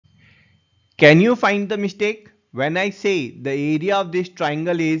Can you find the mistake? When I say the area of this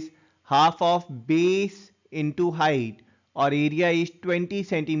triangle is half of base into height, or area is 20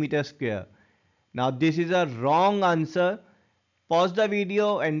 centimeter square. Now this is a wrong answer. Pause the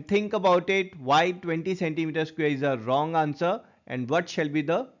video and think about it, why 20 centimeter square is a wrong answer and what shall be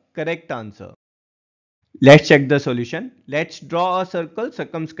the correct answer. Let's check the solution. Let's draw a circle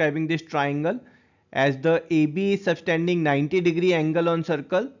circumscribing this triangle. As the AB is subtending 90-degree angle on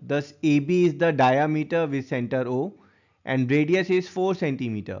circle, thus AB is the diameter with center O and radius is 4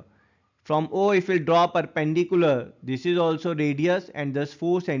 centimeter. From O, if we draw perpendicular, this is also radius and thus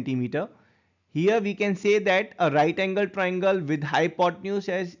 4 centimeter. Here we can say that a right angle triangle with hypotenuse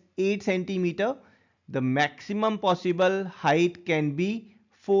as 8 centimeter, the maximum possible height can be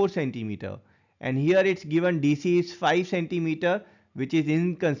 4 centimeter. And here it's given DC is 5 centimeter, which is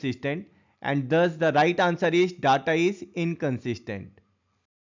inconsistent, and thus the right answer is data is inconsistent.